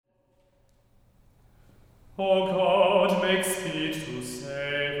O God, make speed to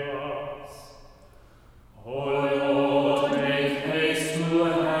save us. O Lord, make haste to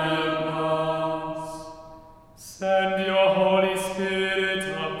help us. Send your Holy Spirit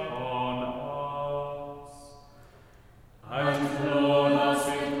upon us, and clothe us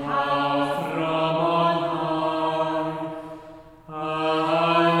with power from on high.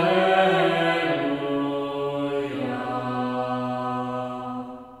 Alleluia.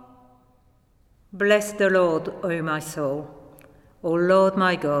 Bless the Lord, O my soul. O Lord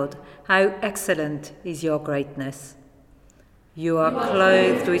my God, how excellent is your greatness. You are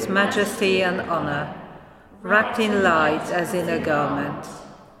clothed with majesty and honor, wrapped in light as in a garment.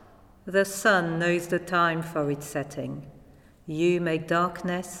 The sun knows the time for its setting. You make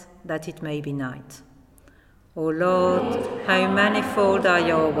darkness that it may be night. O Lord, how manifold are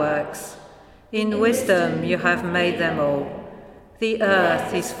your works. In wisdom you have made them all. The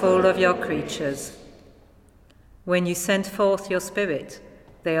earth is full of your creatures. When you send forth your Spirit,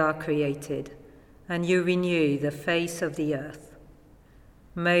 they are created, and you renew the face of the earth.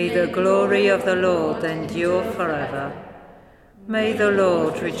 May the glory of the Lord endure forever. May the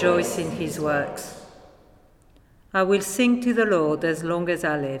Lord rejoice in his works. I will sing to the Lord as long as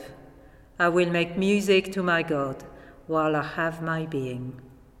I live. I will make music to my God while I have my being.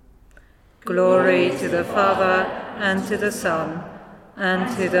 Glory to the Father, and to the Son, and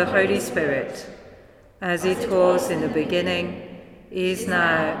to the Holy Spirit, as it was in the beginning, is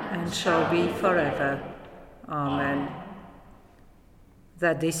now, and shall be forever. Amen.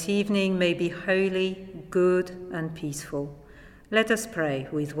 That this evening may be holy, good, and peaceful, let us pray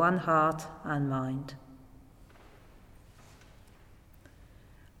with one heart and mind.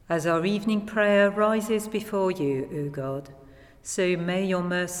 As our evening prayer rises before you, O God, so may your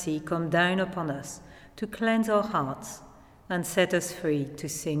mercy come down upon us to cleanse our hearts and set us free to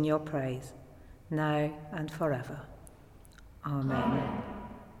sing your praise, now and forever. Amen.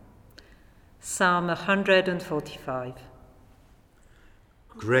 Psalm 145.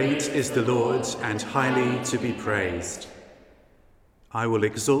 Great is the Lord, and highly to be praised. I will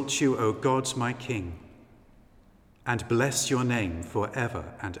exalt you, O God, my King, and bless your name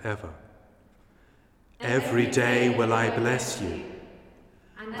forever and ever. Every day will I bless you,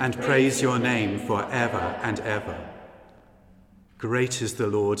 and praise your name forever and ever. Great is the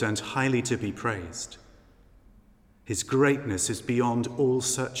Lord, and highly to be praised. His greatness is beyond all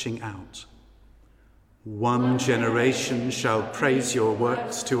searching out. One generation shall praise your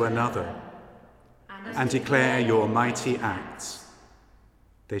works to another, and declare your mighty acts.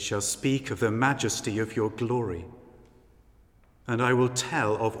 They shall speak of the majesty of your glory, and I will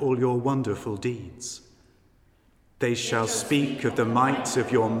tell of all your wonderful deeds. They shall speak of the might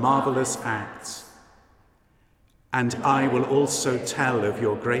of your marvelous acts, and I will also tell of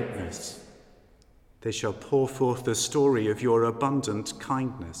your greatness. They shall pour forth the story of your abundant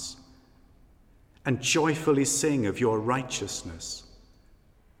kindness, and joyfully sing of your righteousness.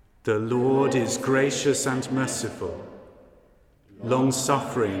 The Lord is gracious and merciful,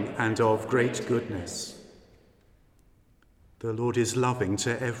 long-suffering and of great goodness. The Lord is loving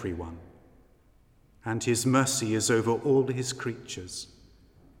to everyone, and his mercy is over all his creatures.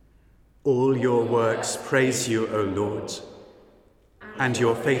 All your works praise you, O Lord, and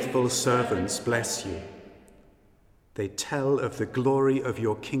your faithful servants bless you. They tell of the glory of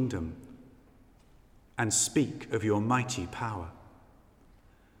your kingdom and speak of your mighty power,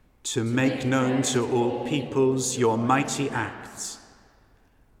 to make known to all peoples your mighty acts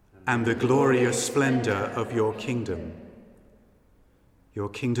and the glorious splendor of your kingdom. Your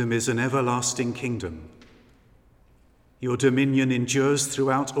kingdom is an everlasting kingdom. Your dominion endures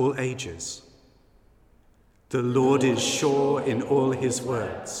throughout all ages. The Lord is sure in all his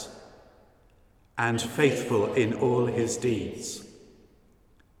words and faithful in all his deeds.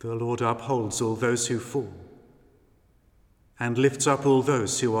 The Lord upholds all those who fall and lifts up all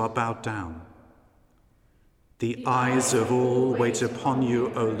those who are bowed down. The eyes of all wait upon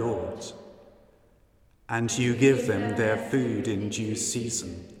you, O Lord, and you give them their food in due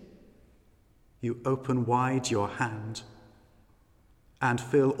season. You open wide your hand and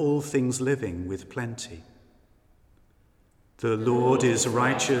fill all things living with plenty. The Lord is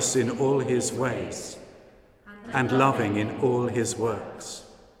righteous in all his ways and loving in all his works.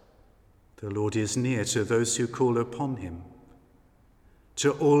 The Lord is near to those who call upon him,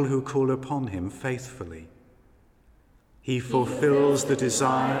 to all who call upon him faithfully. He fulfills the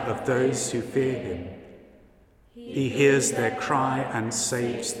desire of those who fear him. He hears their cry and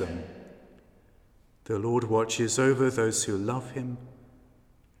saves them. The Lord watches over those who love him,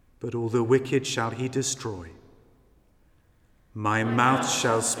 but all the wicked shall he destroy. My mouth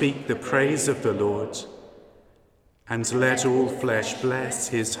shall speak the praise of the Lord, and let all flesh bless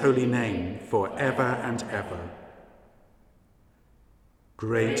his holy name for ever and ever.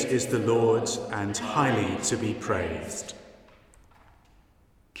 Great is the Lord, and highly to be praised.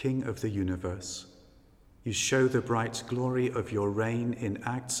 King of the universe, you show the bright glory of your reign in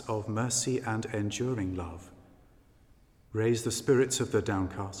acts of mercy and enduring love. Raise the spirits of the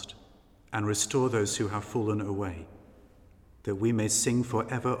downcast and restore those who have fallen away, that we may sing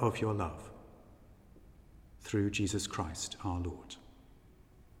forever of your love. Through Jesus Christ our Lord.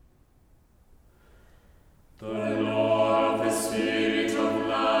 The law of the Spirit of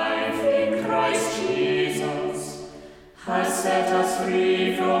life in Christ Jesus has set us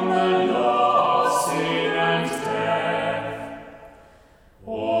free from the law of sin and death.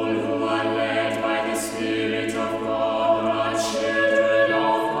 All who are led by the Spirit of God are children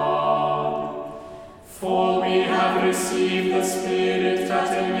of God. For we have received the Spirit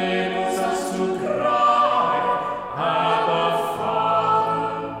that enables us to cry, Abba,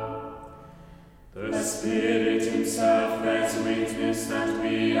 Father. The Spirit himself bears witness that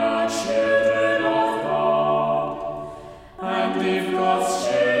we are children of God. And if God's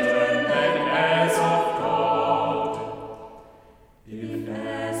children, then heirs of God. If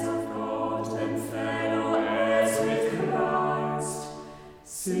heirs of God, then fellow heirs with Christ,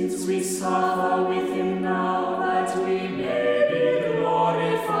 since we suffer with him now, that we may be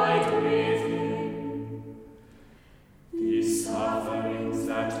glorified with him. These sufferings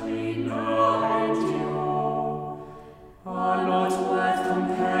that we now endure are not worth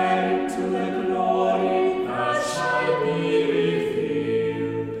comparing to the glory that shall be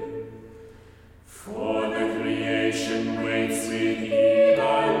revealed. For the creation waits with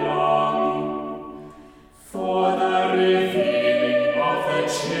eager longing for the revealing of the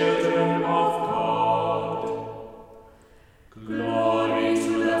children of God. Glory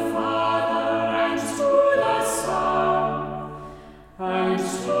to the Father, and to the Son, and to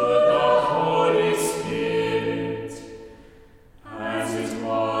the Holy Spirit, as it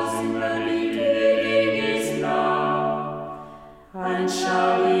was in the beginning, is now, and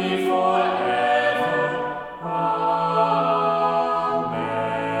shall be forever. Amen.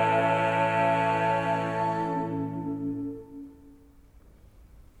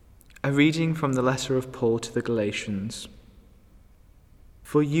 A reading from the letter of Paul to the Galatians.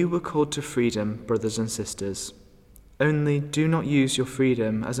 For you were called to freedom, brothers and sisters. Only do not use your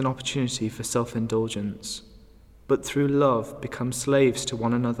freedom as an opportunity for self-indulgence, but through love become slaves to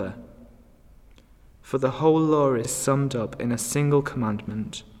one another. For the whole law is summed up in a single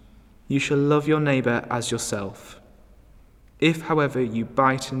commandment: you shall love your neighbour as yourself. If, however, you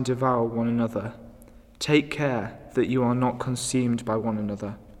bite and devour one another, take care that you are not consumed by one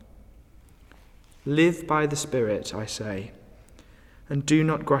another. Live by the Spirit, I say, and do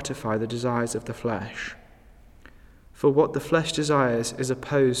not gratify the desires of the flesh. For what the flesh desires is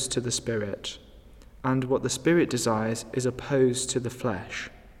opposed to the Spirit, and what the Spirit desires is opposed to the flesh.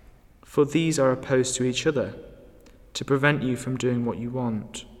 For these are opposed to each other, to prevent you from doing what you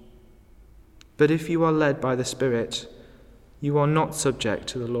want. But if you are led by the Spirit, you are not subject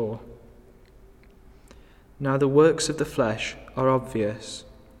to the law. Now the works of the flesh are obvious: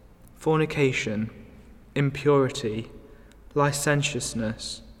 fornication, impurity,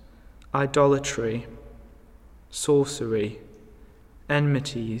 licentiousness, idolatry, sorcery,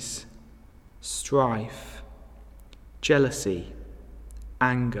 enmities, strife, jealousy,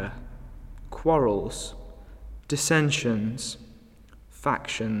 anger, quarrels, dissensions,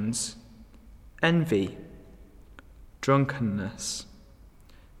 factions, envy, drunkenness,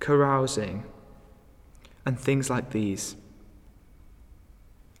 carousing, and things like these.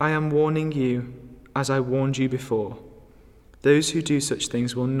 I am warning you, as I warned you before. Those who do such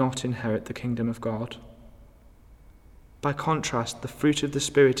things will not inherit the kingdom of God. By contrast, the fruit of the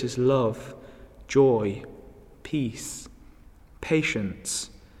Spirit is love, joy, peace,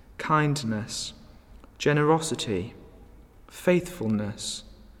 patience, kindness, generosity, faithfulness,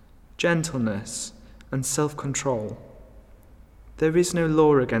 gentleness, and self-control. There is no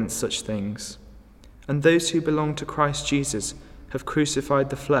law against such things, and those who belong to Christ Jesus have crucified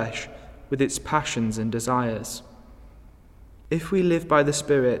the flesh with its passions and desires. If we live by the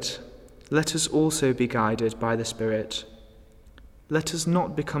Spirit, let us also be guided by the Spirit. Let us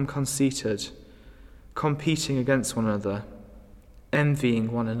not become conceited, competing against one another,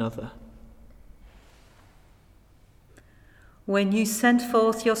 envying one another. When you send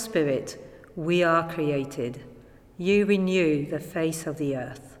forth your Spirit, we are created. You renew the face of the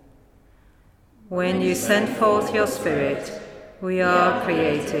earth. When you send forth your Spirit, we are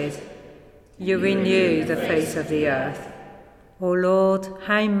created. You renew the face of the earth. O Lord,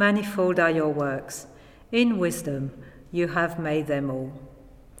 how manifold are your works! In wisdom you have made them all.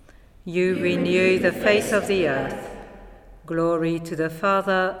 You renew the face of the earth. Glory to the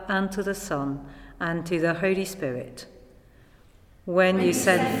Father, and to the Son, and to the Holy Spirit. When you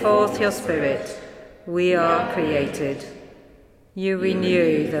send forth your Spirit, we are created. You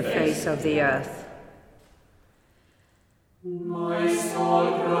renew the face of the earth. My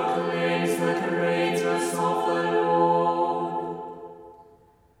soul proclaims the greatness of the Lord.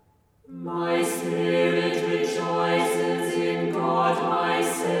 My spirit rejoices in God my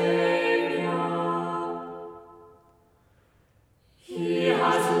Saviour. He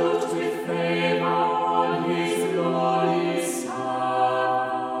has looked with favour on his lowly servant.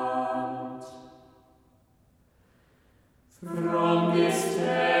 From this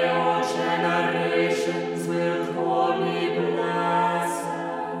day all generations will call me blessed.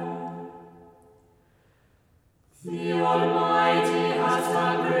 The Almighty has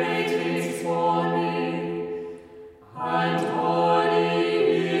done great things for me, and holy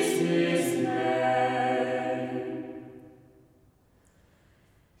is his name.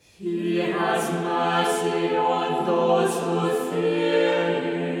 He has mercy on those who fear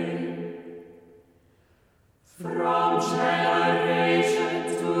him, from generation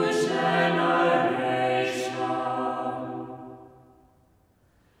to generation.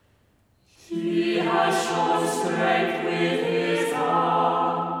 He has shown strength with his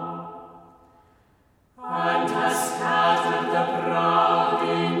arm, and has scattered the proud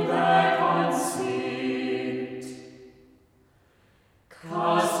in their conceit,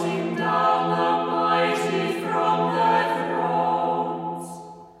 casting down the mighty from their thrones,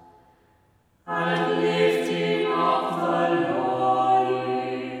 and lifting up the lowly.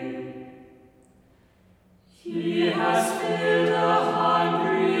 He has filled the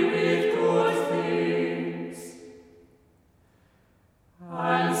hungry with good things,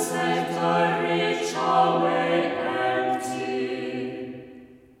 and sent the rich away empty.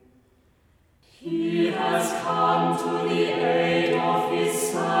 He has come to the aid of his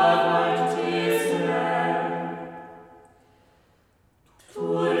servant Israel, to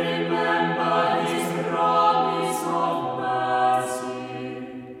remember his promise of mercy,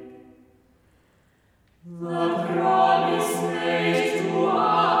 the promise made to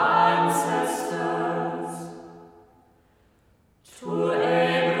our ancestors, to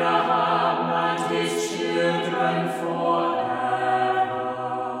Abraham and his children forever.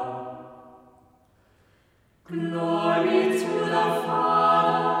 Glory to the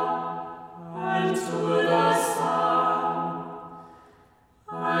Father, and to the Son,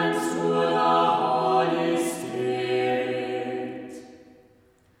 and to the Holy Spirit,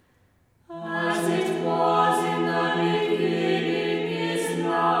 as it was in the beginning, is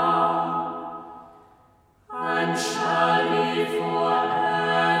now, and shall be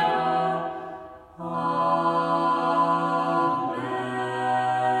forever. Amen.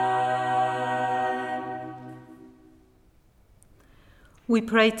 We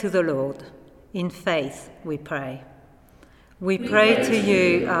pray to the Lord. In faith we pray. We pray to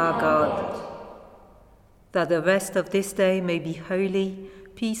you, our God, that the rest of this day may be holy,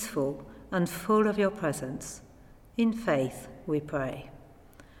 peaceful, and full of your presence. In faith we pray.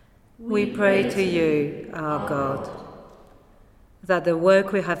 We pray to you, our God, that the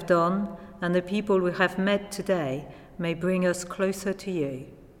work we have done and the people we have met today may bring us closer to you.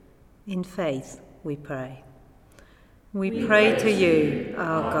 In faith we pray. We pray to you,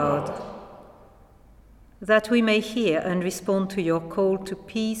 our God, that we may hear and respond to your call to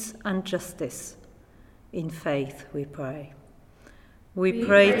peace and justice. In faith we pray. We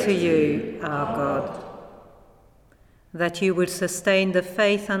pray to you, our God, that you would sustain the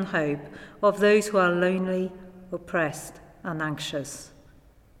faith and hope of those who are lonely, oppressed, and anxious.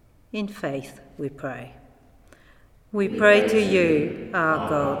 In faith we pray. We pray to you, our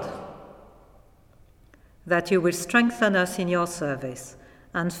God, that you will strengthen us in your service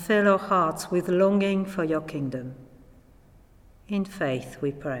and fill our hearts with longing for your kingdom. In faith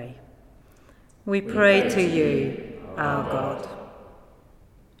we pray. We pray to you, our God.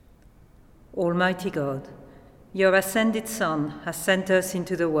 Almighty God, your ascended Son has sent us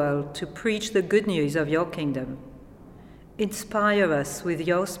into the world to preach the good news of your kingdom. Inspire us with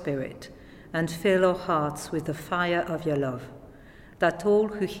your Spirit and fill our hearts with the fire of your love, that all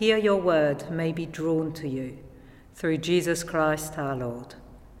who hear your word may be drawn to you. Through Jesus Christ our Lord.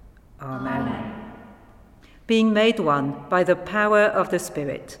 Amen. Being made one by the power of the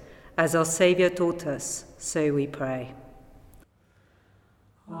Spirit, as our Saviour taught us, so we pray.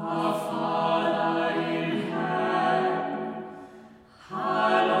 Our Father in heaven,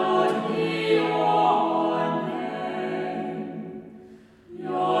 hallowed be your name.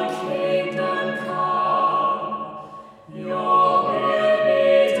 Your kingdom come.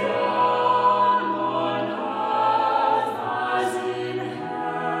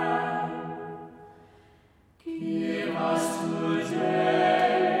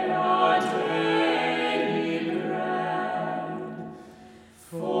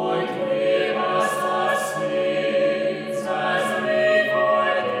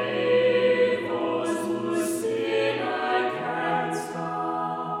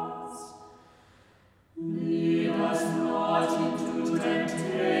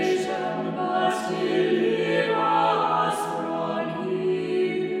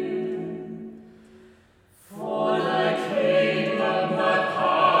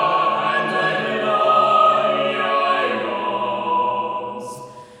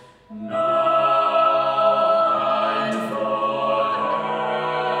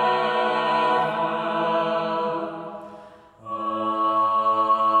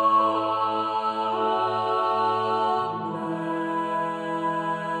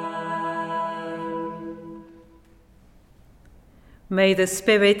 May the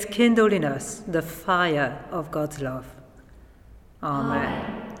Spirit kindle in us the fire of God's love.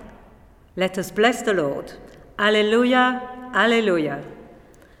 Amen. Let us bless the Lord. Alleluia, alleluia.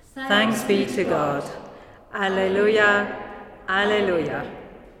 Thanks be to God. Alleluia, alleluia.